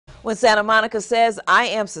When Santa Monica says, "I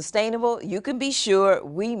am sustainable," you can be sure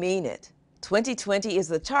we mean it. 2020 is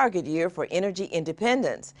the target year for energy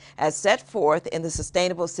independence, as set forth in the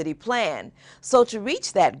Sustainable City Plan. So to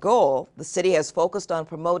reach that goal, the city has focused on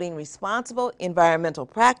promoting responsible environmental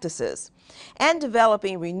practices and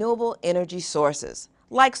developing renewable energy sources,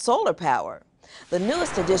 like solar power. The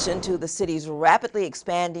newest addition to the city's rapidly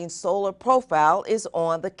expanding solar profile is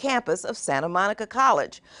on the campus of Santa Monica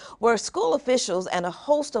College, where school officials and a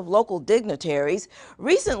host of local dignitaries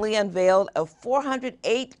recently unveiled a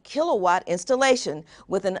 408 kilowatt installation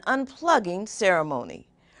with an unplugging ceremony.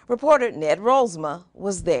 Reporter Ned Rolsma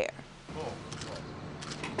was there.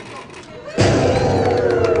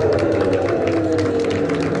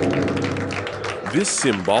 This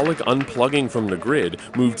symbolic unplugging from the grid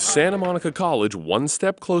moved Santa Monica College one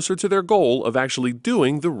step closer to their goal of actually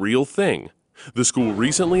doing the real thing. The school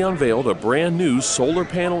recently unveiled a brand new solar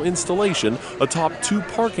panel installation atop 2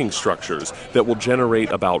 parking structures that will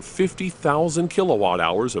generate about 50,000 kilowatt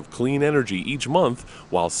hours of clean energy each month,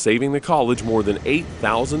 while saving the college more than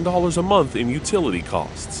 $8,000 a month in utility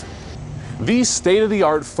costs. These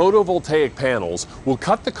state-of-the-art photovoltaic panels will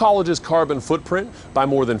cut the college's carbon footprint by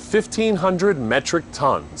more than 1,500 metric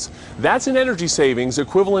tons. That's an energy savings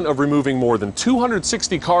equivalent of removing more than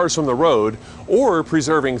 260 cars from the road or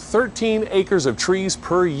preserving 13 acres of trees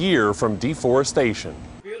per year from deforestation.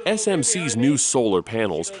 SMC's new solar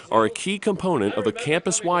panels are a key component of a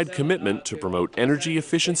campus-wide commitment to promote energy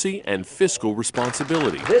efficiency and fiscal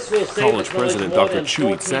responsibility. College President Dr.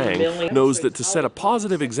 Chui Tsang knows that to set a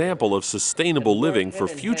positive example of sustainable living for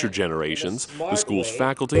future generations, the school's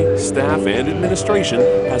faculty, staff, and administration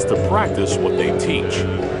has to practice what they teach.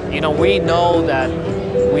 We know that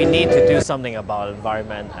we need to do something about the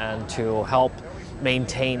environment and to help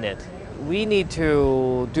maintain it. We need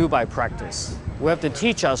to do by practice. We have to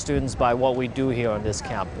teach our students by what we do here on this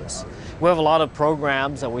campus. We have a lot of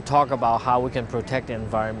programs and we talk about how we can protect the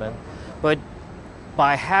environment, but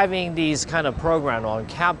by having these kind of programs on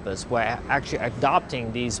campus, we're actually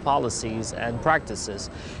adopting these policies and practices.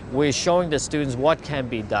 We're showing the students what can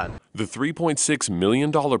be done. The $3.6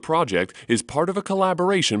 million project is part of a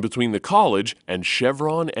collaboration between the college and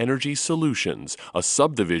Chevron Energy Solutions, a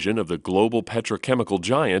subdivision of the global petrochemical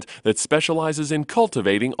giant that specializes in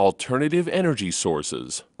cultivating alternative energy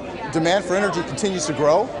sources. Demand for energy continues to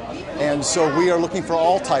grow, and so we are looking for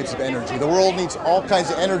all types of energy. The world needs all kinds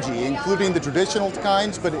of energy, including the traditional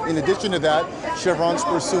kinds, but in addition to that, Chevron's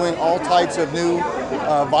pursuing all types of new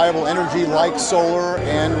viable energy like solar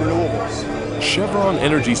and renewables. Chevron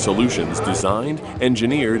Energy Solutions designed,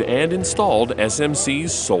 engineered, and installed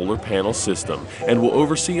SMC's solar panel system and will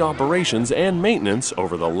oversee operations and maintenance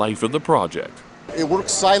over the life of the project. It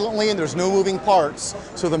works silently and there's no moving parts,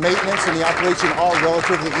 so the maintenance and the operation are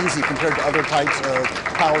relatively easy compared to other types of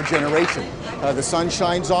power generation. The sun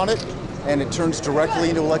shines on it and it turns directly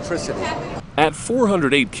into electricity. At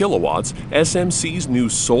 408 kilowatts, SMC's new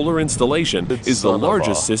solar installation is the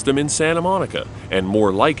largest system in Santa Monica, and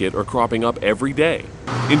more like it are cropping up every day.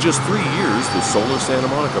 In just 3 years, the Solar Santa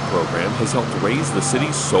Monica program has helped raise the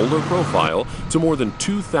city's solar profile to more than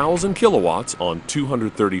 2,000 kilowatts on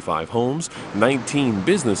 235 homes, 19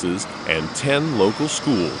 businesses, and 10 local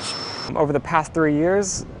schools. Over the past 3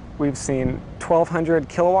 years, we've seen 1,200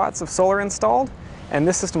 kilowatts of solar installed, and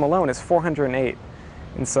this system alone is 408.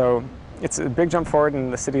 And so it's a big jump forward,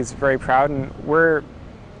 and the city is very proud, and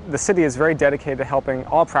the city is very dedicated to helping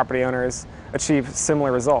all property owners achieve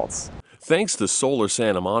similar results. Thanks to Solar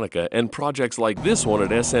Santa Monica and projects like this one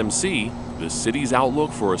at SMC, the city's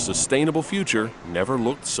outlook for a sustainable future never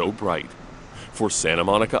looked so bright. For Santa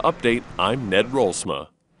Monica Update, I'm Ned Rolsma.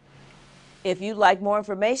 If you'd like more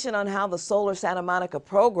information on how the Solar Santa Monica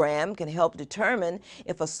program can help determine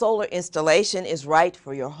if a solar installation is right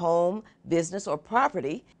for your home, business, or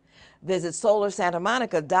property, visit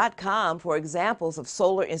solarsantamonica.com for examples of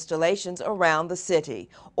solar installations around the city,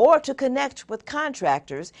 or to connect with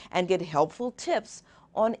contractors and get helpful tips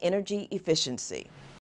on energy efficiency.